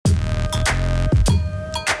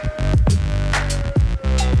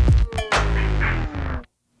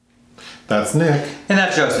That's Nick. And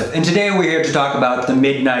that's Joseph. And today we're here to talk about The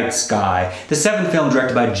Midnight Sky, the seventh film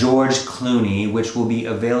directed by George Clooney, which will be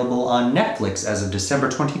available on Netflix as of December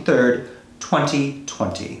 23rd,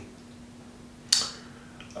 2020.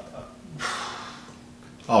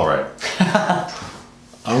 All right.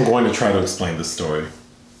 I'm going to try to explain this story.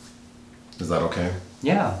 Is that okay?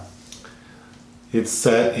 Yeah. It's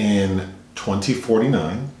set in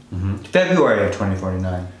 2049. February of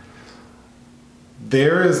 2049.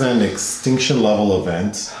 There is an extinction level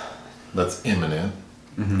event that's imminent.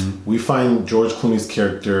 We find George Clooney's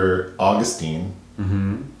character, Augustine,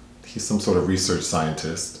 he's some sort of research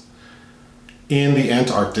scientist, in the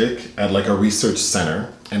Antarctic at like a research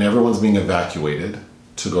center, and everyone's being evacuated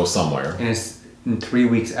to go somewhere. And it's in 3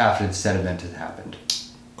 weeks after the said event has happened.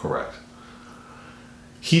 Correct.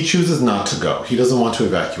 He chooses not to go. He doesn't want to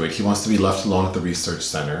evacuate. He wants to be left alone at the research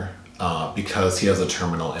center because he has a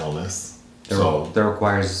terminal illness. That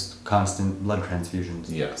requires constant blood transfusions.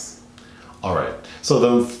 Yes. All right. So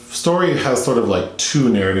the story has sort of like two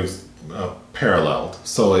narratives paralleled.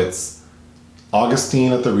 So it's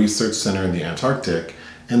Augustine at the research center in the Antarctic,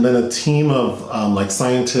 and then a team of like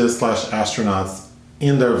scientists / astronauts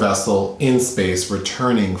in their vessel in space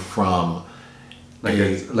returning from like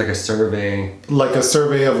a survey. Like a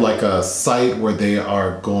survey of like a site where they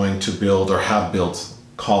are going to build or have built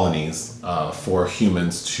colonies for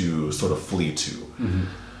humans to sort of flee to.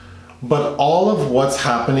 But all of what's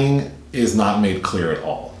happening is not made clear at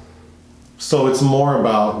all. So it's more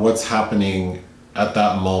about what's happening at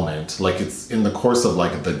that moment. Like it's in the course of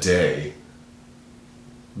like the day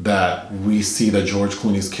that we see that George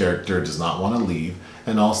Clooney's character does not want to leave.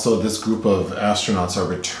 And also this group of astronauts are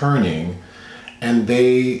returning, and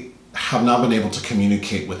they have not been able to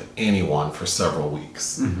communicate with anyone for several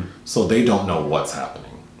weeks. So they don't know what's happening.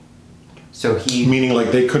 So meaning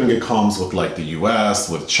like they couldn't get comms with like the US,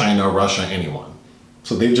 with China, Russia, anyone.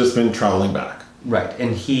 So they've just been traveling back. Right,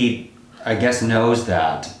 and he, I guess, knows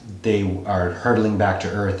that they are hurtling back to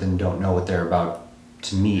Earth and don't know what they're about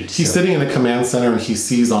to meet. He's sitting in a command center and he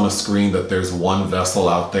sees on a screen that there's one vessel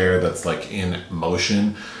out there that's like in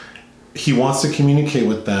motion. He wants to communicate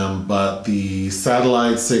with them, but the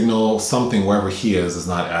satellite signal, something wherever he is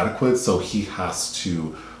not adequate. So he has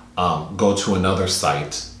to go to another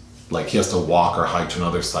site. Like he has to walk or hike to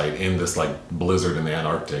another site in this like blizzard in the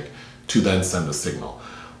Antarctic to then send the signal.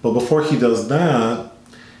 But before he does that,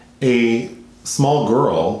 a small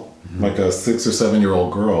girl, like a 6 or 7 year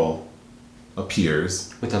old girl,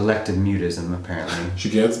 appears. With elective mutism, apparently. She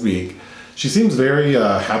can't speak. She seems very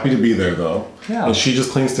happy to be there though. Yeah. And she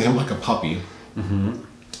just clings to him like a puppy.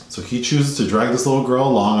 So he chooses to drag this little girl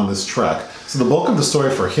along on this trek. So the bulk of the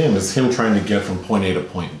story for him is him trying to get from point A to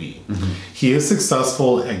point B. He is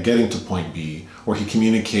successful at getting to point B, where he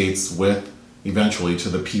communicates with, eventually, to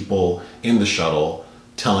the people in the shuttle,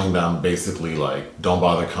 telling them basically like, don't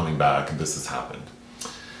bother coming back, this has happened.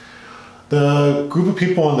 The group of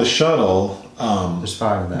people on the shuttle, there's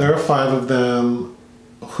 5 of them. There are 5 of them.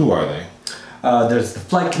 Who are they? There's the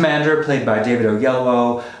flight commander, played by David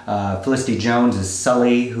Oyelowo. Felicity Jones is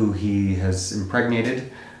Sully, who he has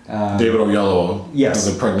impregnated. David Oyelowo yes.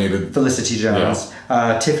 has impregnated Felicity Jones.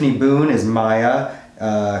 Yeah. Tiffany Boone is Maya.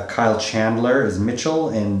 Kyle Chandler is Mitchell.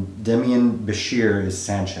 And Demián Bichir is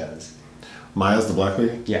Sanchez. Maya's the black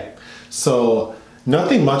lady? Yeah. So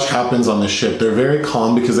nothing much happens on the ship. They're very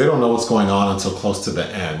calm because they don't know what's going on until close to the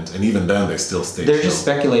end. And even then, they still stay They're chill. just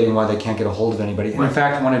speculating why they can't get a hold of anybody. And in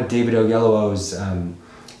fact, one of David Oyelowo's,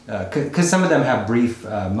 because some of them have brief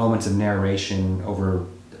moments of narration over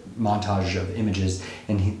montage of images,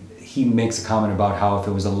 and he makes a comment about how if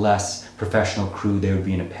it was a less professional crew, they would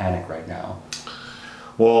be in a panic right now.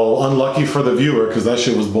 Well, unlucky for the viewer, because that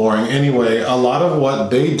shit was boring. Anyway, a lot of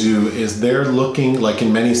what they do is they're looking, like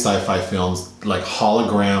in many sci-fi films, like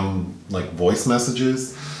hologram, like voice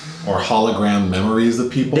messages or hologram memories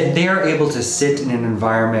of people. They are able to sit in an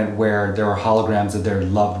environment where there are holograms of their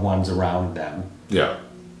loved ones around them. Yeah.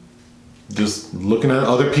 Just looking at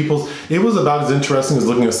other people's... It was about as interesting as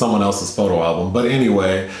looking at someone else's photo album. But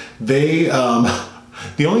anyway, they...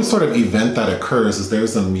 the only sort of event that occurs is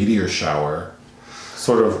there's a meteor shower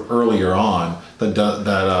sort of earlier on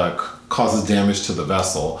that causes damage to the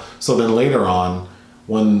vessel. So then later on,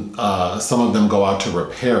 when some of them go out to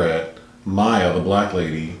repair it, Maya, the black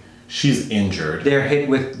lady, she's injured. They're hit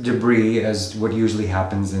with debris, as what usually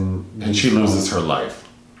happens in... And she loses her life.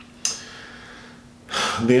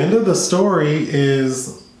 The end of the story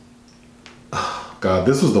is... Oh God,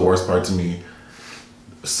 this was the worst part to me.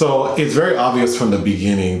 So it's very obvious from the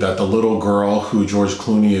beginning that the little girl who George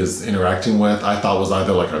Clooney is interacting with, I thought was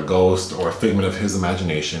either like a ghost or a figment of his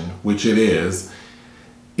imagination, which it is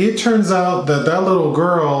it turns out that little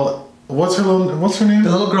girl, what's her name?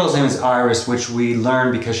 The little girl's name is Iris, which we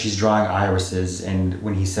learn because she's drawing irises, and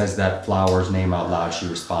when he says that flower's name out loud, she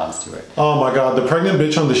responds to it. Oh my God, the pregnant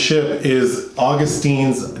bitch on the ship is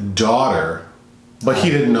Augustine's daughter, but he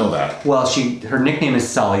didn't know that. Well, her nickname is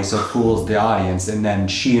Sully, so it fools the audience, and then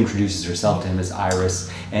she introduces herself to him as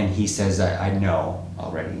Iris, and he says, I know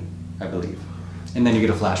already, I believe. And then you get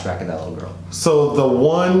a flashback of that little girl. So the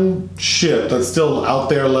one ship that's still out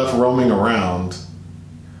there left roaming around,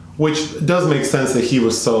 which does make sense that he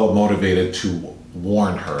was so motivated to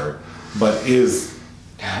warn her, but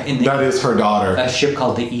that is her daughter. A ship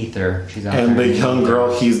called the Ether. She's out and there the young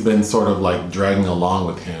girl he's been sort of like dragging along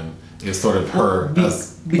with him is sort of her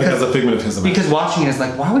as a figment of his imagination. Because watching it is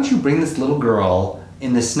like, why would you bring this little girl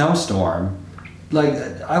in the snowstorm? Like,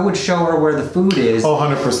 I would show her where the food is. Oh,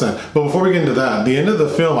 100%. But before we get into that, the end of the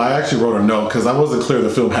film, I actually wrote a note because I wasn't clear the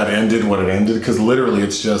film had ended when it ended, because literally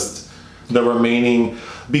it's just the remaining,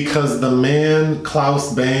 because the man,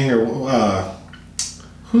 Klaus Bang, or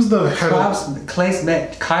who's the head of...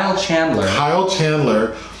 Kyle Chandler. Kyle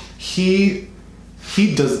Chandler, he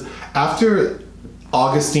does, after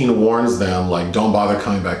Augustine warns them, like, don't bother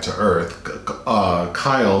coming back to Earth,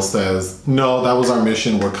 Kyle says, no, that was our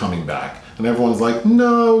mission, we're coming back. And everyone's like,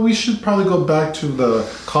 no, we should probably go back to the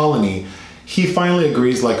colony. He finally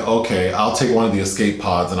agrees, like, okay, I'll take one of the escape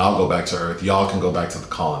pods and I'll go back to Earth. Y'all can go back to the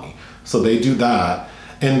colony. So they do that.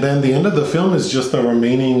 And then the end of the film is just the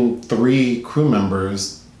remaining 3 crew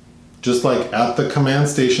members, just like at the command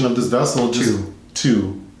station of this vessel. Just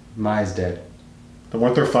two. Mai's dead.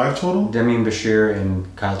 Weren't there 5 total? Demián, Bichir, and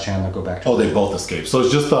Kyle Chandler go back to they both escaped. So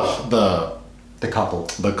it's just the couple.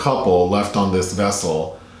 The couple left on this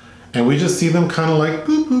vessel. And we just see them kind of like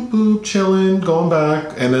boop, boop, boop, chilling, going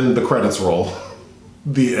back. And then the credits roll.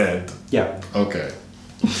 The end. Yeah. Okay.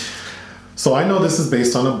 So I know this is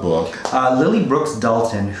based on a book. Lily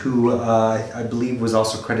Brooks-Dalton, who I believe was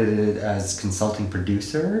also credited as consulting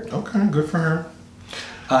producer. Okay, good for her.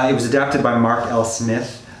 It was adapted by Mark L.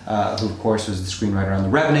 Smith, who of course was the screenwriter on The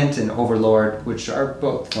Revenant and Overlord, which are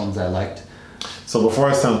both films I liked. So before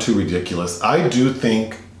I sound too ridiculous, I do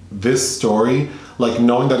think this story, like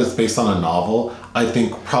knowing that it's based on a novel, I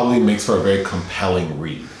think probably makes for a very compelling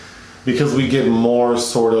read. Because we get more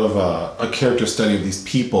sort of a character study of these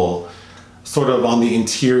people sort of on the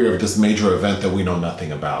interior of this major event that we know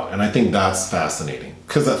nothing about. And I think that's fascinating.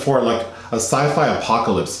 Because for like a sci-fi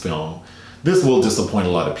apocalypse film, this will disappoint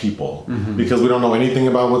a lot of people because we don't know anything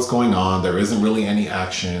about what's going on. There isn't really any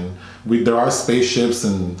action. There are spaceships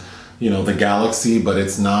and, the galaxy, but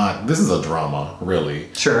it's not, this is a drama,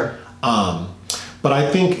 really. Sure. But I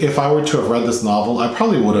think if I were to have read this novel, I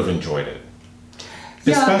probably would have enjoyed it.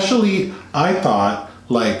 Yeah. Especially, I thought,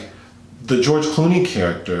 like, the George Clooney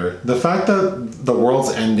character, the fact that the world's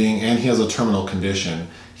ending and he has a terminal condition,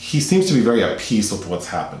 he seems to be very at peace with what's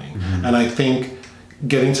happening. And I think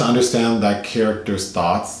getting to understand that character's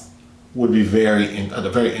thoughts would be a very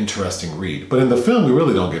interesting read. But in the film, we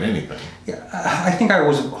really don't get anything. Yeah, I think I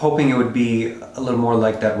was hoping it would be a little more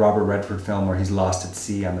like that Robert Redford film where he's lost at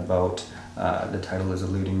sea on the boat. The title is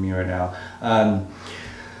eluding me right now.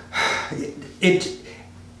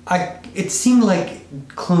 It seemed like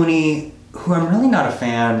Clooney, who I'm really not a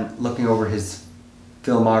fan looking over his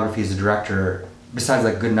filmography as a director, besides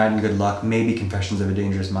like Good Night and Good Luck, maybe Confessions of a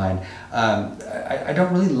Dangerous Mind, I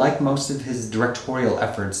don't really like most of his directorial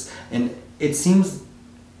efforts. And it seems,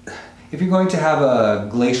 if you're going to have a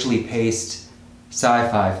glacially paced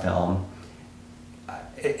sci-fi film,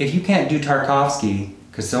 if you can't do Tarkovsky,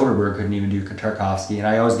 because Soderbergh couldn't even do Tarkovsky, and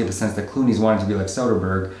I always get the sense that Clooney's wanted to be like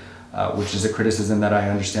Soderbergh, which is a criticism that I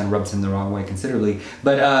understand rubs him the wrong way considerably.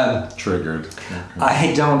 But triggered.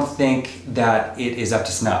 I don't think that it is up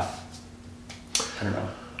to snuff. I don't know.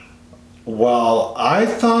 Well, I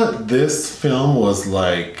thought this film was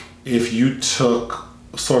like if you took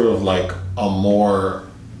sort of like a more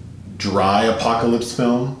dry apocalypse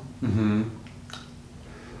film.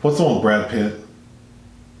 What's the one with Brad Pitt?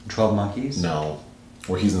 12 Monkeys? No.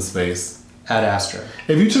 Where he's in space. Ad Astra.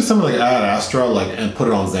 If you took something like Ad Astra and put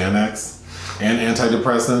it on Xanax and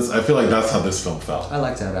antidepressants, I feel like that's how this film felt. I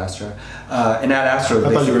liked Ad Astra. And Ad Astra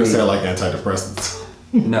I thought you were going to say I like antidepressants.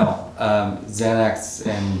 No. Xanax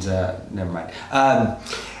and... never mind. Ad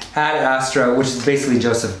Astra, which is basically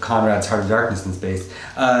Joseph Conrad's Heart of Darkness in space.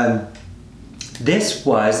 This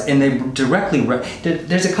was, and they directly...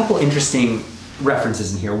 There's a couple interesting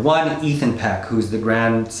references in here. One, Ethan Peck, who's the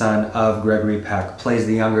grandson of Gregory Peck, plays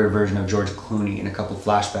the younger version of George Clooney in a couple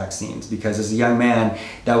flashback scenes, because as a young man,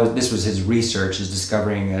 this was his research, is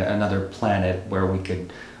discovering another planet where we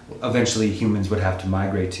could, eventually humans would have to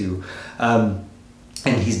migrate to.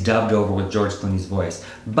 and he's dubbed over with George Clooney's voice.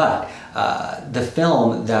 But the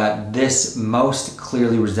film that this most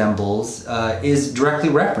clearly resembles is directly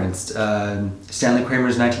referenced, Stanley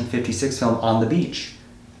Kramer's 1956 film On the Beach,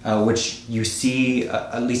 which you see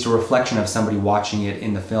at least a reflection of somebody watching it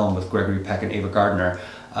in the film with Gregory Peck and Ava Gardner.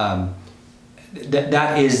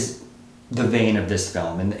 That is the vein of this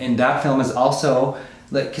film. And that film is also,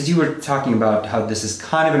 because you were talking about how this is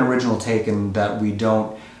kind of an original take and that we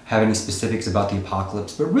don't have any specifics about the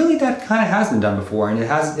apocalypse, but really that kind of has been done before, and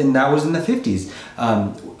that was in the 50s.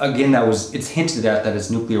 Again, it's hinted at that it's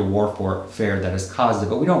nuclear warfare that has caused it,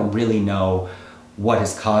 but we don't really know what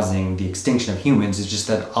is causing the extinction of humans. It's just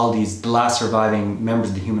that the last surviving members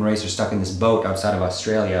of the human race are stuck in this boat outside of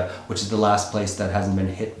Australia, which is the last place that hasn't been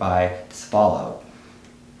hit by this fallout.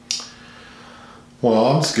 Well,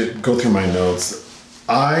 I'll just go through my notes.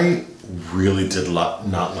 I really did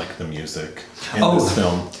not like the music in this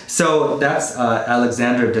film. So that's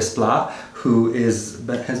Alexandre Desplat, who has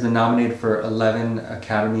been nominated for 11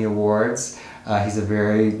 Academy Awards. He's a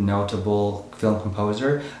very notable film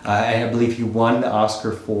composer. I believe he won the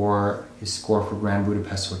Oscar for his score for Grand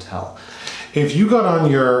Budapest Hotel. If you got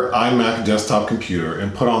on your iMac desktop computer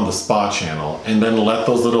and put on the Spa channel and then let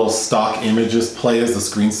those little stock images play as the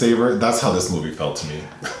screensaver, that's how this movie felt to me.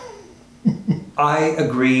 I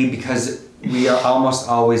agree, because we are almost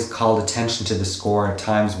always called attention to the score at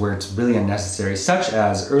times where it's really unnecessary, such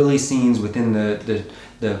as early scenes within the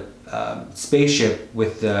and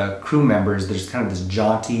with the crew members. There's kind of this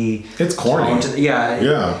jaunty. It's corny.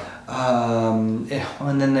 Yeah.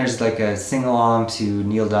 And then there's like a sing-along to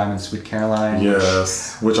Neil Diamond's Sweet Caroline.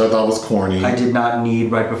 Yes, which I thought was corny. I did not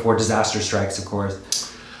need right before disaster strikes, of course.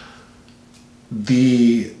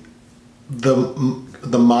 The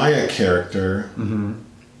Maya character,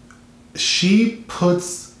 she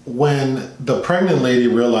puts, when the pregnant lady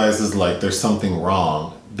realizes like there's something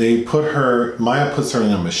wrong, Maya puts her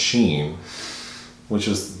in a machine, which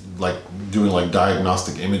is like doing like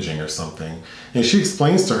diagnostic imaging or something. And she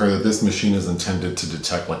explains to her that this machine is intended to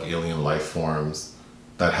detect like alien life forms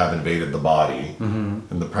that have invaded the body. And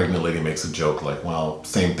the pregnant lady makes a joke like, well,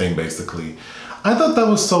 same thing basically. I thought that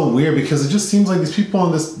was so weird because it just seems like these people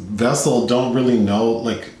on this vessel don't really know,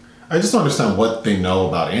 like, I just don't understand what they know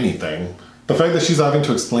about anything. The fact that she's having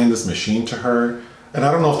to explain this machine to her, and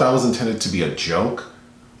I don't know if that was intended to be a joke,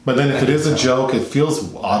 but then if it is a joke, it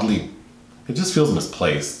just feels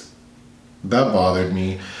misplaced. That bothered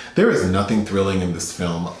me. There is nothing thrilling in this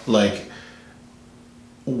film. Like,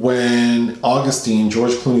 when Augustine,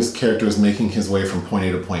 George Clooney's character, is making his way from point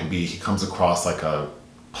A to point B, he comes across like a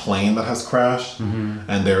plane that has crashed,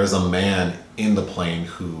 and there is a man in the plane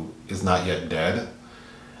who is not yet dead,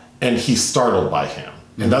 and he's startled by him,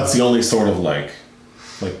 and that's the only sort of like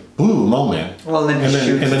boo moment. Well, then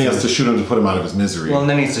he has to shoot him to put him out of his misery. Well, and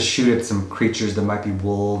then he has to shoot at some creatures that might be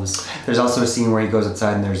wolves. There's also a scene where he goes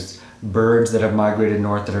outside and there's birds that have migrated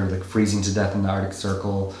north that are like freezing to death in the Arctic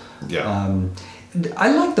Circle. I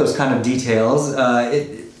like those kind of details.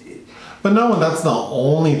 But no, that's the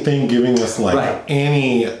only thing giving us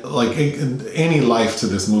any life to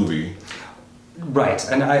this movie. Right,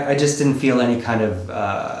 and I just didn't feel any kind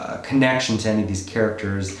of connection to any of these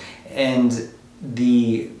characters, and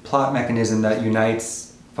the plot mechanism that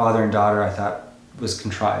unites father and daughter, I thought, was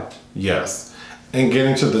contrived. Yes, and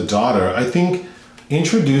getting to the daughter, I think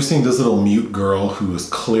introducing this little mute girl who is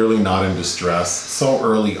clearly not in distress so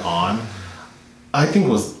early on, I think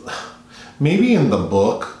was, maybe in the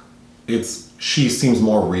book, she seems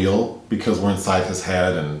more real because we're inside his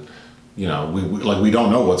head, and we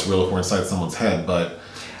don't know what's real if we're inside someone's head. But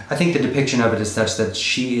I think the depiction of it is such that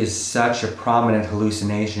she is such a prominent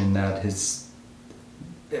hallucination that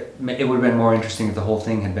it would have been more interesting if the whole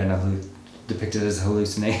thing had been depicted as a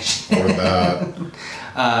hallucination. Or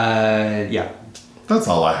that. Yeah. That's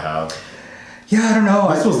all I have. Yeah, I don't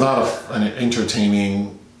know. This was not an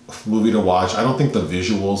entertaining movie to watch. I don't think the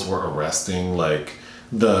visuals were arresting. Like,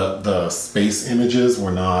 the space images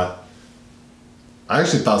were not... I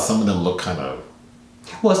actually thought some of them looked kind of...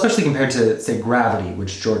 Well, especially compared to, say, Gravity,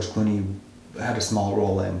 which George Clooney had a small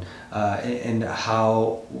role in, and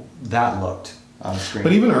how that looked on screen.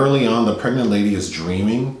 But even early on, the pregnant lady is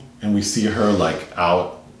dreaming, and we see her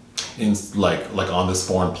out in like on this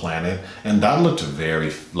foreign planet, and that looked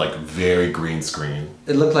very green screen.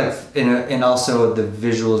 It looked like, and also the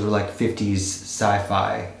visuals were like 50s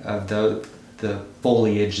sci-fi of the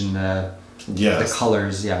foliage and the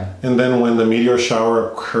colors, yeah. And then when the meteor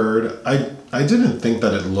shower occurred, I didn't think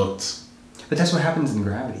that it looked... But that's what happens in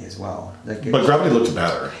Gravity as well. But Gravity looked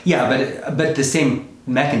better. Yeah, but the same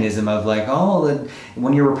mechanism of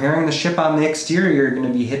when you're repairing the ship on the exterior, you're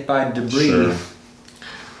going to be hit by debris. Sure.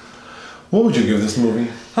 What would you give this movie?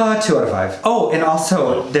 2 out of 5. Oh, and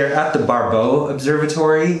also they're at the Barbeau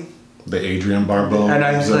Observatory. The Adrienne Barbeau. And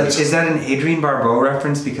I was like, is that an Adrienne Barbeau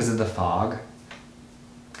reference because of the fog?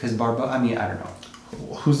 Because Barbeau, I mean, I don't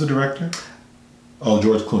know. Who's the director? Oh,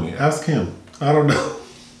 George Clooney. Ask him. I don't know.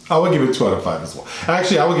 I would give it 2 out of 5 as well.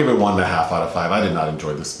 Actually, I would give it 1.5 out of 5. I did not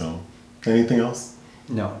enjoy this film. Anything else?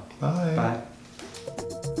 No. Bye. Bye.